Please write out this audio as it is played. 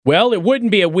Well, it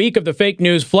wouldn't be a week of the fake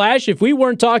news flash if we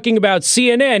weren't talking about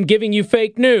CNN giving you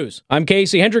fake news. I'm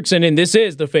Casey Hendrickson, and this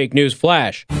is the Fake News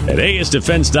Flash. At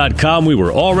ASDefense.com, we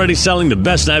were already selling the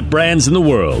best knife brands in the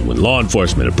world when law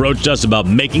enforcement approached us about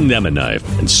making them a knife.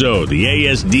 And so the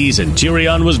ASD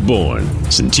Centurion was born.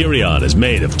 Centurion is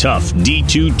made of tough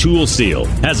D2 tool steel,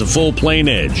 has a full plain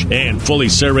edge, and fully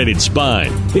serrated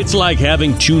spine. It's like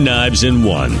having two knives in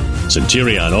one.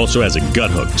 Centurion also has a gut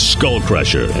hook, skull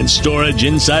crusher, and storage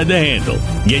inside the handle.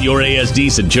 Get your ASD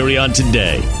Centurion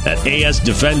today at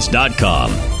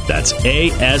ASDefense.com. That's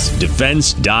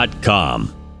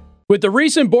ASDefense.com. With the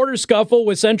recent border scuffle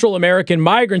with Central American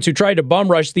migrants who tried to bum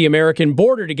rush the American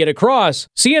border to get across,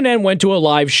 CNN went to a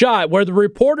live shot where the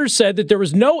reporter said that there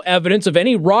was no evidence of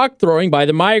any rock throwing by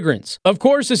the migrants. Of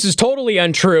course, this is totally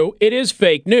untrue. It is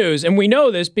fake news, and we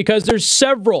know this because there's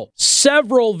several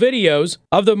videos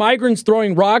of the migrants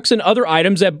throwing rocks and other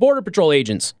items at Border Patrol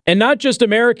agents. And not just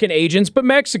American agents, but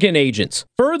Mexican agents.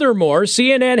 Furthermore,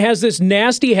 CNN has this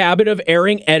nasty habit of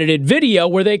airing edited video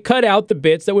where they cut out the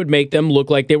bits that would make them look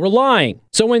like they were lying.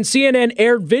 So when CNN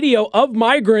aired video of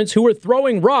migrants who were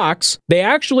throwing rocks, they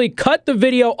actually cut the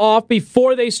video off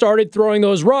before they started throwing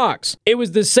those rocks. It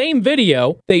was the same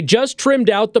video, they just trimmed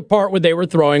out the part where they were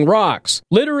throwing rocks.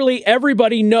 Literally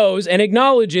everybody knows and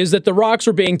acknowledges that the rocks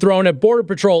were being thrown at Border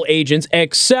Patrol agents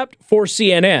except for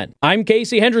CNN. I'm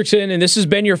Casey Hendrickson, and this has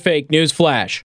been your Fake News Flash.